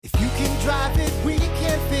drive it, we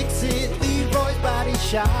can fix it. Leroy's Body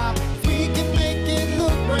Shop. We can make it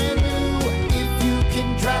look brand new. If you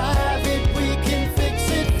can drive it, we can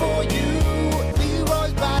fix it for you.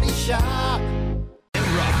 Leroy's Body Shop.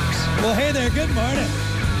 Well, hey there. Good morning.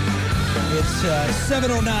 It's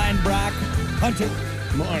 7:09. Brock Hunter.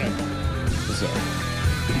 Morning. What's up?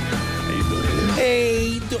 How you doing?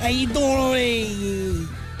 Hey, how you doing?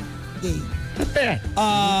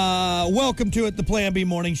 Welcome to it, the Plan B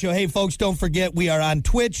Morning Show. Hey, folks, don't forget we are on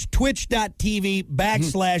Twitch, twitch.tv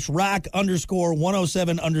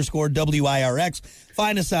 /rock_107_WIRX.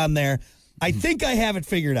 Find us on there. I think I have it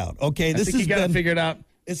figured out. Okay, this has been figured out.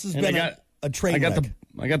 This has been a train wreck.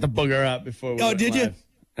 I got the booger up before we went did live.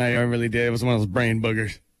 You? I really did. It was one of those brain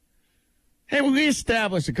boogers. Hey, well, we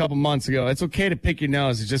established a couple months ago, it's okay to pick your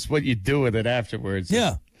nose. It's just what you do with it afterwards.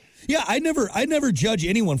 Yeah. Yeah, I never judge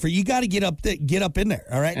anyone for you got to get up in there,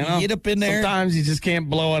 all right? You know, get up in there. Sometimes you just can't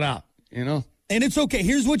blow it out, you know? And it's okay.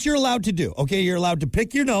 Here's what you're allowed to do, okay? You're allowed to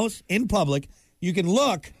pick your nose in public. You can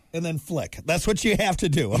look and then flick. That's what you have to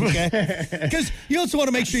do, okay? Because you also want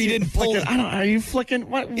to make sure you didn't pull it. Are you flicking?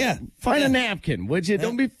 What? Yeah. Find a napkin, would you?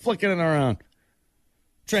 Don't be flicking it around.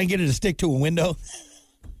 Try and get it to stick to a window.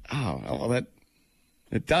 Oh, well,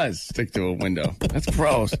 it does stick to a window. That's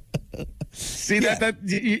gross. See, that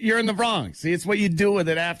you're in the wrong. See, it's what you do with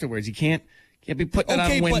it afterwards. You can't be putting it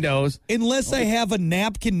on windows. Unless I have a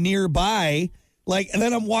napkin nearby, and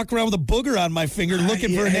then I'm walking around with a booger on my finger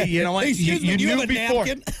looking for a napkin. You know what? You knew before.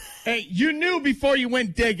 Napkin? Hey, you knew before you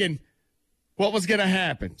went digging what was going to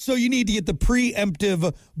happen. So you need to get the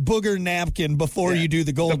preemptive booger napkin before you do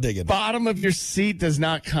the gold digging. The bottom of your seat does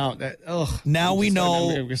not count. Now we know.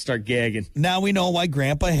 We're going to start gagging. Now we know why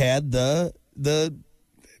Grandpa had the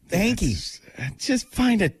hanky. Just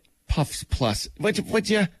find a Puffs Plus. Would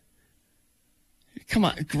you? Come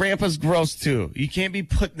on, Grandpa's gross too. You can't be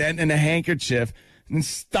putting that in a handkerchief and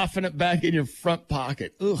stuffing it back in your front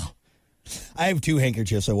pocket. Ugh. I have two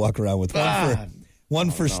handkerchiefs I walk around with.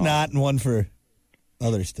 One for snot and one for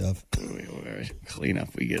other stuff. Wait. Clean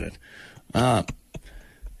up, we get it.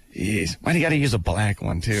 Jeez, why do you got to use a black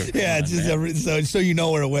one too? Yeah, it's just so you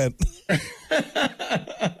know where it went.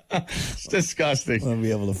 It's disgusting. I'll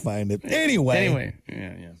be able to find it. Anyway.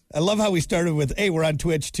 Yeah. I love how we started with, hey, we're on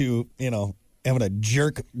Twitch to, having a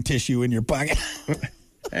jerk tissue in your pocket.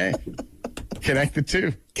 Hey, connect the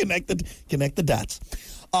two. Connect the dots.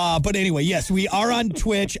 But anyway, yes, we are on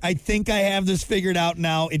Twitch. I think I have this figured out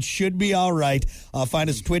now. It should be all right. Find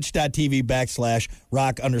us twitch.tv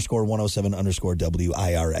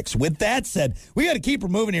 /rock_107_WIRX. With that said, we got to keep her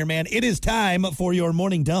moving here, man. It is time for your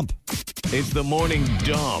morning dump. It's the Morning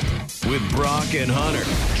Dump with Brock and Hunter.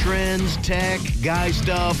 Trends, tech, guy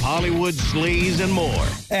stuff, Hollywood sleaze, and more.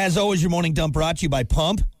 As always, your morning dump brought to you by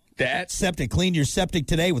Pump That Septic. Clean your septic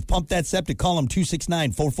today with Pump That Septic. Call them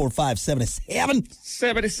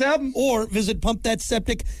 269-445-7777. Or visit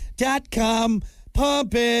pumpthatseptic.com.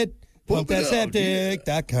 Pump it.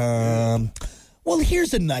 Pumpthatseptic.com. Well,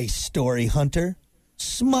 here's a nice story, Hunter.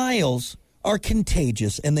 Smiles are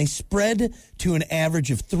contagious, and they spread to an average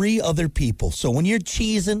of 3 other people. So when you're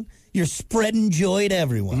cheesing, you're spreading joy to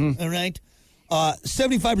everyone, all right?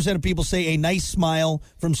 75% of people say a nice smile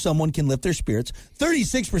from someone can lift their spirits.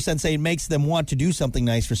 36% say it makes them want to do something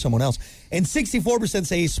nice for someone else. And 64%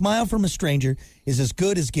 say a smile from a stranger is as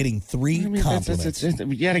good as getting 3 compliments.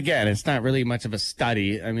 Yet again, it's not really much of a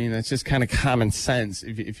study. I mean, it's just kind of common sense.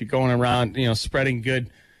 If you're going around, spreading good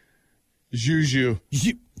juju.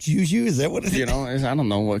 Juju? Is that what it is? I don't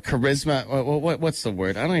know what charisma. What's the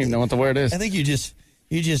word? I don't even know what the word is. I think you're just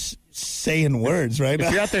saying words, right?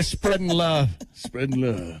 If you're out there spreading love,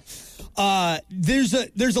 there's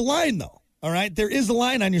a line though. All right, there is a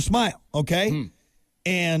line on your smile. Okay,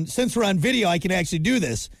 and since we're on video, I can actually do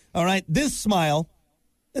this. All right, this smile,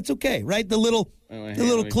 that's okay, right? The little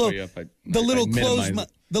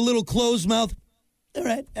closed mouth. All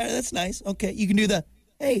right, that's nice. Okay, you can do the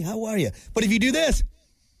hey, how are you? But if you do this,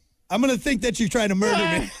 I'm going to think that you're trying to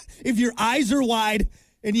murder me. If your eyes are wide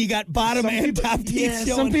and you got bottom and top teeth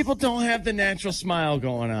showing. Some people don't have the natural smile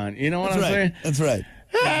going on. You know what I'm saying? That's right.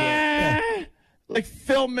 Like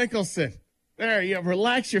Phil Mickelson. There,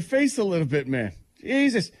 relax your face a little bit, man.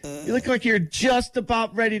 Jesus, you look like you're just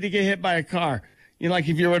about ready to get hit by a car. Like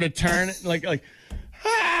if you were to turn,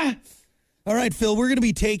 All right, Phil, we're going to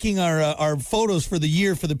be taking our photos for the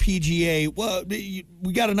year for the PGA. Well, we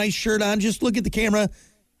got a nice shirt on. Just look at the camera.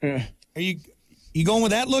 Are you going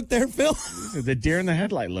with that look there, Phil? The deer in the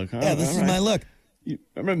headlight look, huh? Yeah, this is my look. You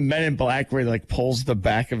remember Men in Black where he pulls the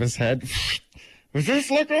back of his head? Does this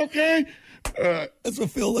look okay? That's what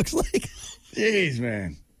Phil looks like. Jeez,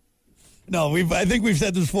 man. No, I think we've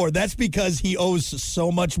said this before. That's because he owes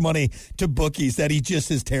so much money to bookies that he just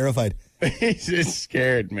is terrified. He's just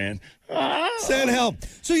scared, man. Send help.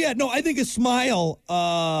 So yeah, no, I think a smile,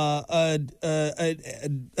 a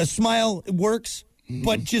smile works,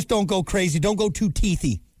 but just don't go crazy. Don't go too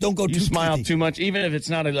teethy. Don't go You too smile teethy. too much, even if it's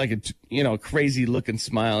not a crazy looking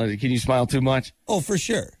smile. Can you smile too much? Oh, for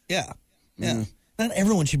sure. Yeah. Yeah. Not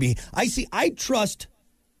everyone should be.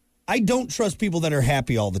 I don't trust people that are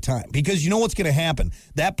happy all the time because you know what's going to happen.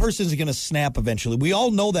 That person's going to snap eventually. We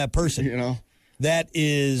all know that person. You know, that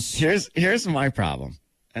is. Here's my problem,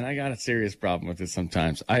 and I got a serious problem with it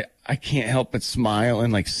sometimes. I can't help but smile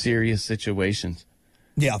in like serious situations.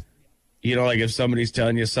 Yeah. You know, like if somebody's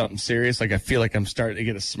telling you something serious, like I feel like I'm starting to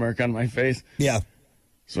get a smirk on my face. Yeah.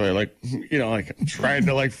 So I I'm trying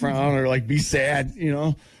to like frown or like be sad, you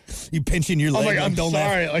know. You pinching your leg. I'm like, I'm don't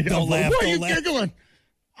sorry. Laugh. Like, don't laugh. Why are don't you laugh. giggling?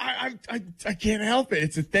 I can't help it.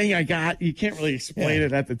 It's a thing I got. You can't really explain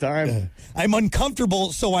it at the time. I'm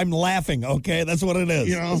uncomfortable, so I'm laughing. Okay, that's what it is.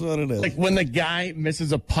 You know, that's what it is. Like when the guy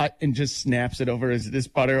misses a putt and just snaps it over this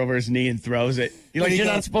putter over his knee and throws it. You're like, you're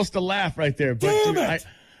not supposed to laugh right there. But Damn dude, it.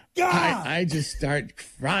 I just start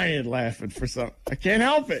crying laughing for something. I can't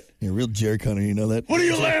help it. You're a real jerk, Hunter. You know that. What are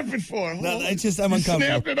you laughing for? No, I'm uncomfortable.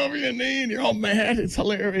 Snapped it over your knee and you're all mad. It's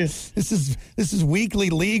hilarious. This is weekly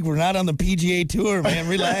league. We're not on the PGA Tour, man.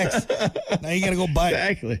 Relax. Now you got to go buy.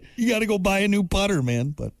 Exactly. You got to go buy a new putter, man.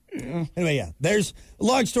 But anyway, yeah. There's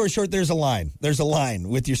long story short. There's a line. There's a line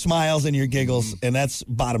with your smiles and your giggles, and that's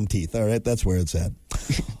bottom teeth. All right, that's where it's at.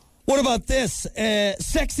 What about this?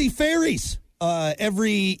 Sexy fairies.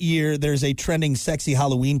 Every year there's a trending sexy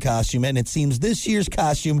Halloween costume, and it seems this year's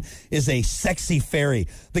costume is a sexy fairy.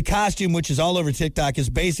 The costume, which is all over TikTok, is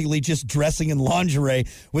basically just dressing in lingerie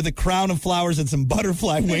with a crown of flowers and some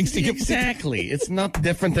butterfly wings to get. Exactly. It's not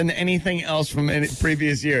different than anything else from any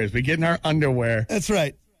previous years. We get in our underwear. That's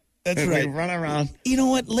right. That's right. We run around. You know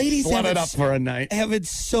what? Ladies Slut it up for a night. Have it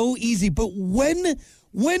so easy, but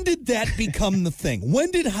when did that become the thing?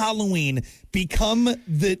 When did Halloween become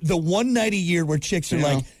the one night a year where chicks are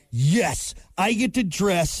like, yes, I get to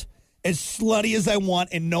dress as slutty as I want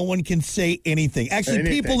and no one can say anything. Actually,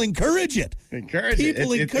 people encourage it.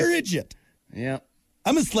 People encourage it. Yeah.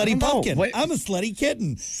 I'm a slutty pumpkin. Wait. I'm a slutty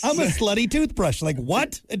kitten. I'm a slutty toothbrush. Like,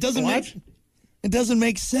 what? It doesn't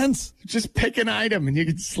make sense. Just pick an item and you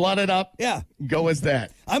can slut it up. Yeah. Go as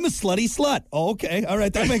that. I'm a slutty slut. Oh, okay. All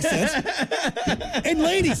right. That makes sense. And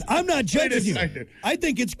ladies, I'm not judging you. I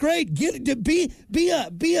think it's great. Be a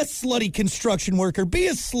slutty construction worker. Be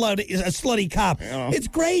a slutty cop. It's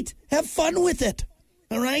great. Have fun with it.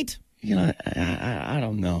 All right? You know, I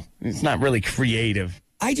don't know. It's not really creative.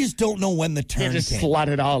 I just don't know when the turn You just came. slut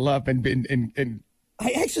it all up and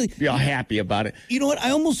I actually be all happy about it. You know what? I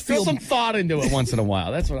almost feel Put some thought into it once in a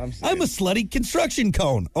while. That's what I'm saying. I'm a slutty construction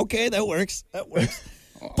cone. Okay, that works.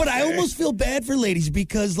 But I almost feel bad for ladies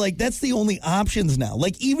because, like, that's the only options now.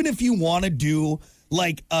 Like, even if you want to do,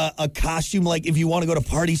 like, a costume, like, if you want to go to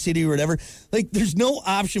Party City or whatever, like, there's no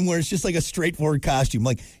option where it's just, like, a straightforward costume.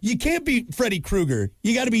 Like, you can't be Freddy Krueger.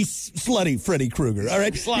 You got to be slutty Freddy Krueger, all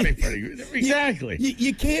right? Slutty Freddy Krueger. Exactly.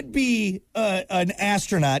 You can't be an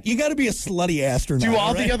astronaut. You got to be a slutty astronaut. Do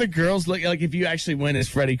all the other girls look, like, if you actually went as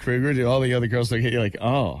Freddy Krueger, do all the other girls look at you like,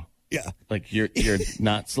 oh. Yeah. Like you're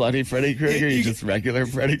not slutty Freddy Krueger, you're just regular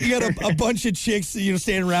Freddy Krueger. You got a bunch of chicks,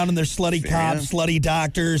 standing around in their slutty cops, slutty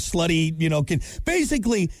doctors, slutty,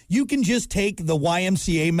 basically you can just take the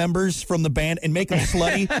YMCA members from the band and make them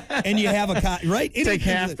slutty and you have right? Take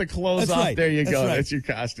half the clothes off. Right. There you go. Right. That's your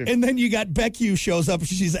costume. And then you got Becky who shows up.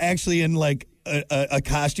 She's actually in like a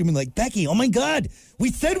costume and like, Becky, oh my God, we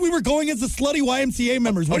said we were going as the slutty YMCA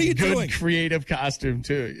members. What are you doing? Good creative costume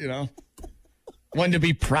too, One to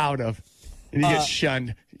be proud of. And you get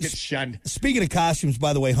shunned. Speaking of costumes,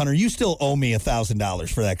 by the way, Hunter, you still owe me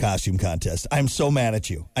 $1,000 for that costume contest. I'm so mad at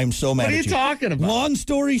you. What are you talking about? Long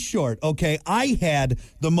story short, okay, I had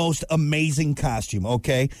the most amazing costume,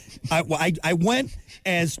 okay? I went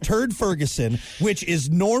as Turd Ferguson, which is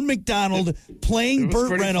Norm Macdonald playing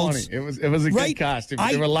Burt Reynolds. Funny. It was a good costume.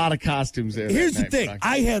 There were a lot of costumes there. Here's the thing.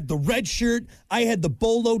 I had the red shirt. I had the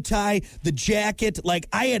bolo tie, the jacket. Like,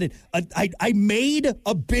 I made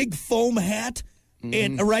a big foam hat.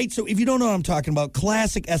 And right, so if you don't know what I'm talking about,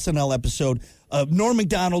 classic SNL episode of Norm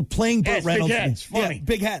Macdonald playing Burt Reynolds. Big hat. It's funny. Yeah,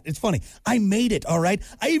 big hat. It's funny. I made it, all right?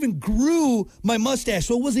 I even grew my mustache,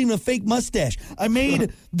 so it wasn't even a fake mustache. I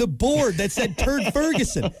made the board that said Turd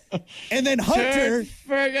Ferguson. And then Hunter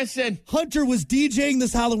was DJing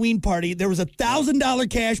this Halloween party. There was a $1,000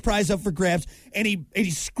 cash prize up for grabs, and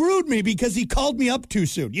he screwed me because he called me up too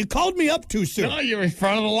soon. You called me up too soon. No, you're in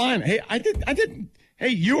front of the line. Hey, I didn't. Hey,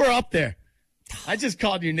 you were up there. I just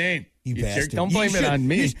called your name. You jerk. bastard. Don't blame it on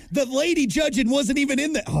me. The lady judging wasn't even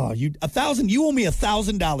in the. Oh, you $1,000. You owe me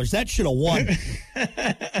 $1,000. That should have won.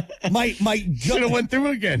 my Should have went through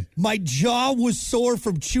again. My jaw was sore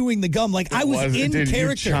from chewing the gum. Like I was in Dude,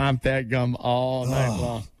 character. You chomped that gum all night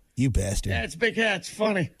long. You bastard. Yeah, it's big hat. It's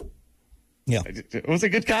funny. Yeah. It was a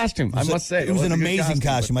good costume, I must say. It was an a good amazing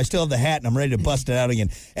costume. I still have the hat, and I'm ready to bust it out again.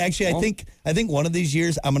 Actually, I think one of these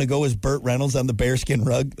years I'm going to go as Burt Reynolds on the bearskin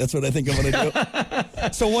rug. That's what I think I'm going to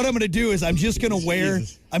do. So what I'm going to do is I'm just going to wear.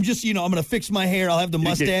 I'm just I'm going to fix my hair. I'll have the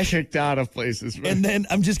mustache. Get kicked out of places, right? And then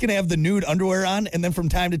I'm just going to have the nude underwear on, and then from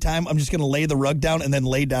time to time I'm just going to lay the rug down and then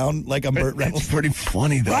lay down like I'm Burt Reynolds. That's pretty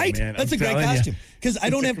funny, though, right? man. That's a great costume. Because I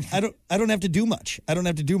don't have to do much. I don't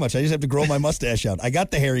have to do much. I just have to grow my mustache out. I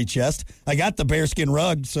got the hairy chest. I got the bearskin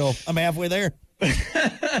rug, so I'm halfway there.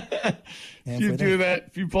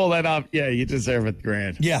 If you pull that off, yeah, you deserve it,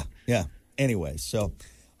 grand. Yeah. Anyway, so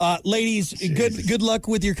ladies, good luck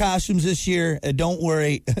with your costumes this year. Don't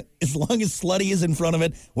worry. As long as Slutty is in front of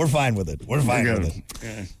it, we're fine with it. We're fine with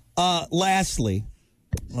it. Yeah. Lastly,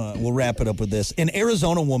 we'll wrap it up with this. An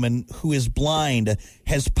Arizona woman who is blind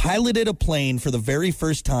has piloted a plane for the very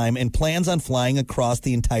first time and plans on flying across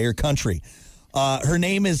the entire country. Her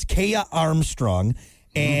name is Kaya Armstrong,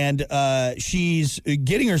 and she's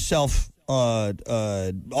getting herself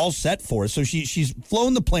all set for it. So she's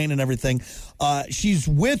flown the plane and everything. She's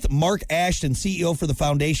with Mark Ashton, CEO for the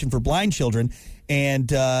Foundation for Blind Children,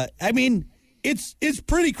 and I mean, it's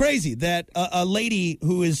pretty crazy that a lady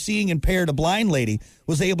who is seeing impaired, a blind lady,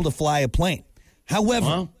 was able to fly a plane.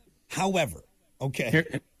 However, okay,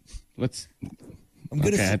 here, let's.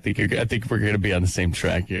 I think we're going to be on the same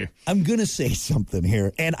track here. I'm going to say something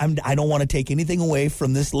here, and I don't want to take anything away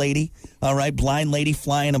from this lady. All right, blind lady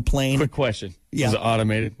flying a plane. Quick question: Yeah. Was it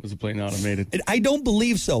automated? Was the plane automated? I don't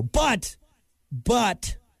believe so, but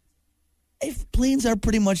if planes are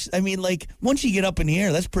pretty much, I mean, like once you get up in the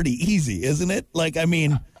air, that's pretty easy, isn't it? Like, I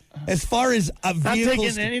mean, as far as a vehicle, not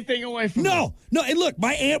taking anything away from no. And look,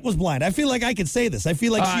 my aunt was blind. I feel like I could say this. I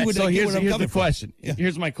feel like she would. So get here's what I'm the coming from. question. Yeah.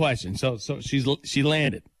 Here's my question. So she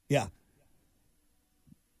landed. Yeah.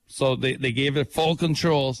 So they gave it full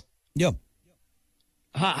controls. Yeah.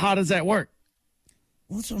 How does that work?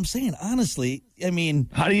 Well, that's what I'm saying. Honestly, I mean,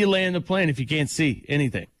 how do you land the plane if you can't see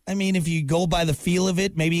anything? I mean, if you go by the feel of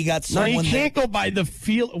it, maybe you got someone. No, you can't go by the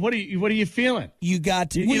feel. What are you feeling? You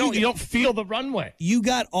got you don't feel the runway. You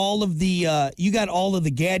got all of the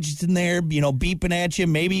gadgets in there, beeping at you.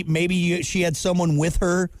 Maybe she had someone with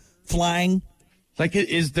her flying. Like,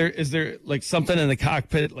 is there like something in the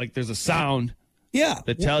cockpit? Like, there's a sound. Yeah.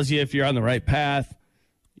 That tells you if you're on the right path.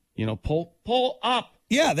 Pull up.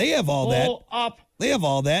 Yeah, they have all that. Pull up. They have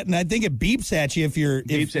all that, and I think it beeps at you if you're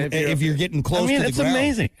getting close to the it's ground.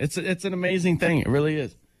 Amazing. It's an amazing thing. It really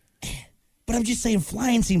is. But I'm just saying,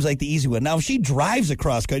 flying seems like the easy one. Now, if she drives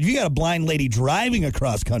across country, if you got a blind lady driving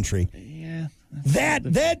across country, yeah,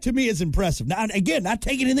 that to me is impressive. Now, again, not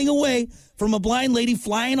taking anything away from a blind lady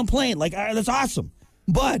flying a plane. Like, that's awesome.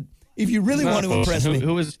 But if you really want to impress me,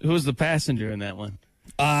 who was the passenger in that one?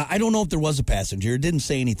 I don't know if there was a passenger. It didn't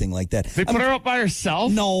say anything like that. They put her up by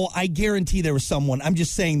herself? No, I guarantee there was someone. I'm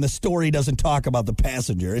just saying the story doesn't talk about the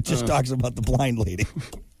passenger. It just talks about the blind lady.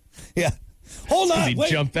 Yeah. Hold on. He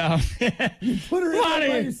jumped out. You put her in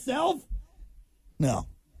by yourself? No.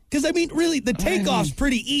 Because, I mean, really, the takeoff's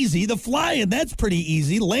pretty easy. The flying, that's pretty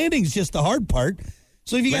easy. Landing's just the hard part.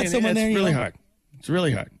 So if you got someone there, it's really hard. It's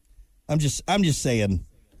really hard. I'm just saying.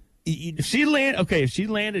 If she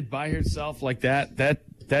landed by herself like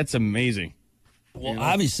that's amazing. Well,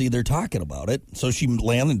 obviously they're talking about it. So she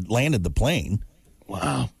landed the plane.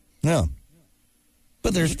 Wow. Yeah.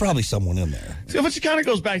 But there's probably someone in there. So, which kind of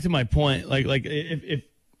goes back to my point. Like if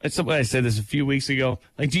that's something I said this a few weeks ago.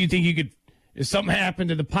 Like, do you think you could, if something happened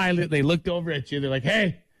to the pilot, they looked over at you, they're like,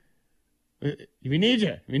 hey, we need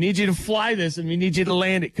you to fly this, and we need you to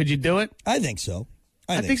land it. Could you do it? I think so.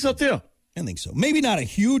 I think so too. I think so. Maybe not a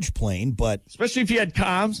huge plane, but especially if you had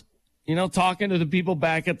comms, talking to the people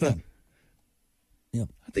back at the. Yeah.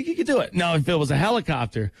 I think you could do it. Now, if it was a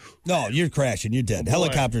helicopter, no, you're crashing. You're dead.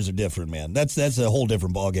 Helicopters are different, man. That's a whole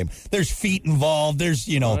different ballgame. There's feet involved. There's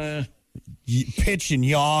pitch and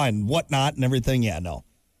yaw and whatnot and everything. Yeah, no.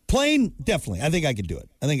 Plane, definitely. I think I could do it.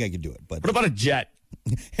 But what about a jet?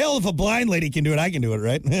 Hell, if a blind lady can do it, I can do it,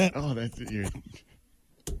 right? Oh, that's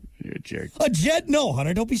you're a jerk. A jet, no,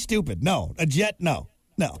 Hunter. Don't be stupid. No, a jet, no.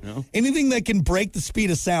 Anything that can break the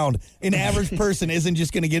speed of sound, an average person isn't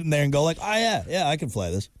just going to get in there and go like, oh, yeah, I can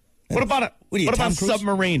fly this. What about a Tom Cruise?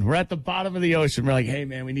 submarine? We're at the bottom of the ocean. We're like, hey,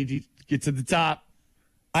 man, we need you to get to the top.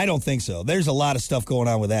 I don't think so. There's a lot of stuff going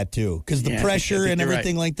on with that, too, because the pressure and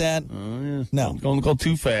everything like that. No. Don't go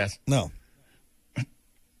too fast. No.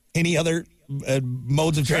 Any other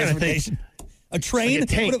modes of transportation? A train? Like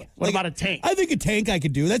a tank. What about a tank? I think a tank I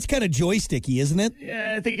could do. That's kind of joysticky, isn't it?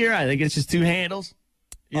 Yeah, I think you're right. I think it's just 2 handles.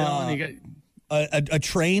 You know, and you got... A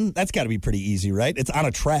train, that's got to be pretty easy, right? It's on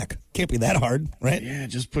a track. Can't be that hard, right? Yeah,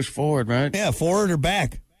 just push forward, right? Yeah, forward or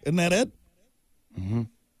back. Isn't that it? Mm-hmm.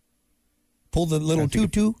 Pull the little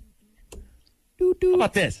tutu. How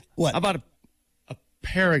about this? What? How about a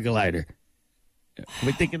paraglider? Are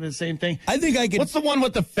we thinking the same thing? I think I could. What's the one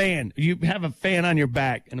with the fan? You have a fan on your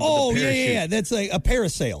back. And with the parachute. Yeah. That's like a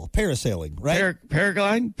parasailing, right?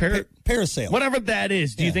 Paraglide? Parasail. Whatever that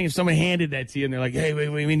is. Do you think if somebody handed that to you and they're like, hey, wait,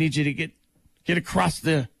 we need you to get across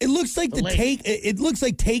the... It looks like it looks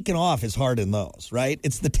like taking off is hard in those, right?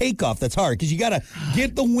 It's the takeoff that's hard because you got to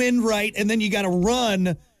get the wind right and then you got to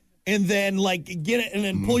run and then like get it and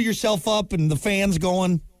then pull yourself up and the fan's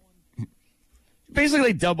going.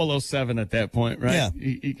 Basically 007 at that point, right? Yeah.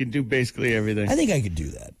 You can do basically everything. I think I could do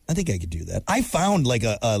that. I found like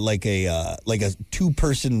a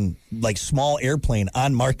 2-person like small airplane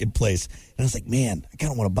on Marketplace, and I was like, man, I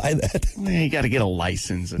kind of want to buy that. You got to get a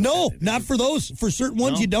license. No, not for those. For certain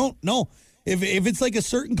ones, you don't. No, if it's like a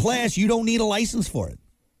certain class, you don't need a license for it.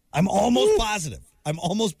 I'm almost positive.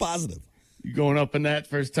 You're going up in that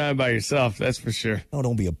first time by yourself, that's for sure. No,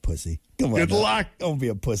 don't be a pussy. Come on. Good luck. Don't be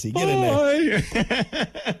a pussy. Get in there.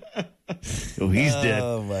 Oh, he's dead.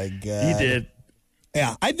 Oh my God. He did.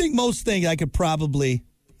 Yeah, I think most things I could probably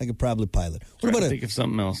pilot. What about think of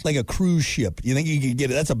something else? Like a cruise ship? You think you could get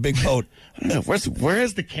it? That's a big boat. Where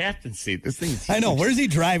is the captain's seat? This thing's huge. I know. Where's he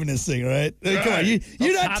driving this thing? Right? Come on,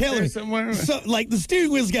 you're not telling me somewhere. So, like the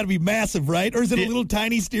steering wheel's got to be massive, right? Or is it a little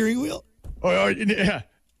tiny steering wheel? Yeah.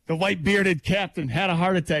 The white bearded captain had a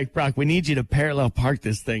heart attack, Brock. We need you to parallel park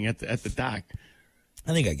this thing at the dock.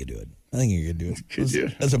 I think I could do it. Could you?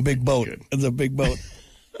 That's a big boat. Good. That's a big boat.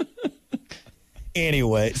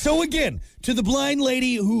 Anyway, so again, to the blind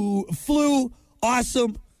lady who flew,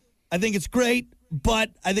 awesome. I think it's great, but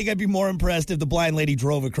I think I'd be more impressed if the blind lady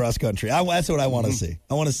drove across country. That's what I want to see.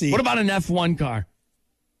 I want to see. What about an F1 car?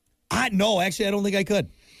 No, actually, I don't think I could.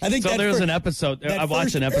 I think so. There's an episode. I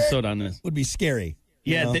watched an episode on this. Would be scary.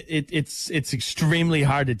 Yeah, it's extremely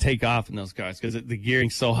hard to take off in those cars because the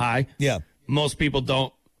gearing's so high. Yeah. Most people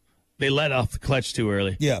don't. They let off the clutch too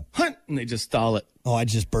early. Yeah. And they just stall it. Oh, I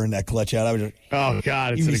just burned that clutch out. Oh,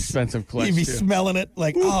 God, it's an expensive clutch. You'd be smelling it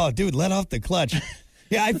like, oh, dude, let off the clutch.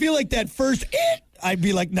 Yeah, I feel like that first, I'd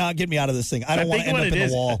be like, nah, get me out of this thing. I don't want to end up in the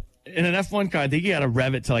wall. In an F1 car, I think you got to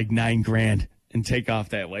rev it to like $9,000 and take off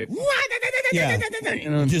that way. Yeah.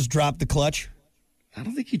 Just drop the clutch. I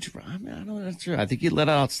don't think he dropped. I don't know. That's true. I think he let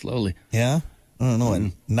it out slowly. Yeah. I don't know.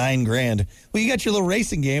 $9,000. Well, you got your little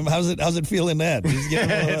racing game. How's it feel in that?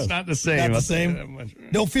 It's not the same. Not the same.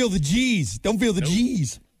 Don't feel the G's. Don't feel the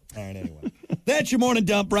G's. All right. Anyway, that's your morning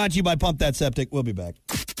dump. Brought to you by Pump That Septic. We'll be back.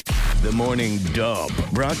 The Morning Dump,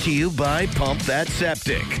 brought to you by Pump That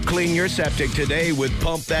Septic. Clean your septic today with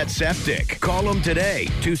Pump That Septic. Call them today,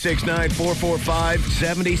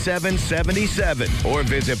 269-445-7777, or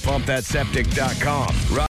visit pumpthatseptic.com.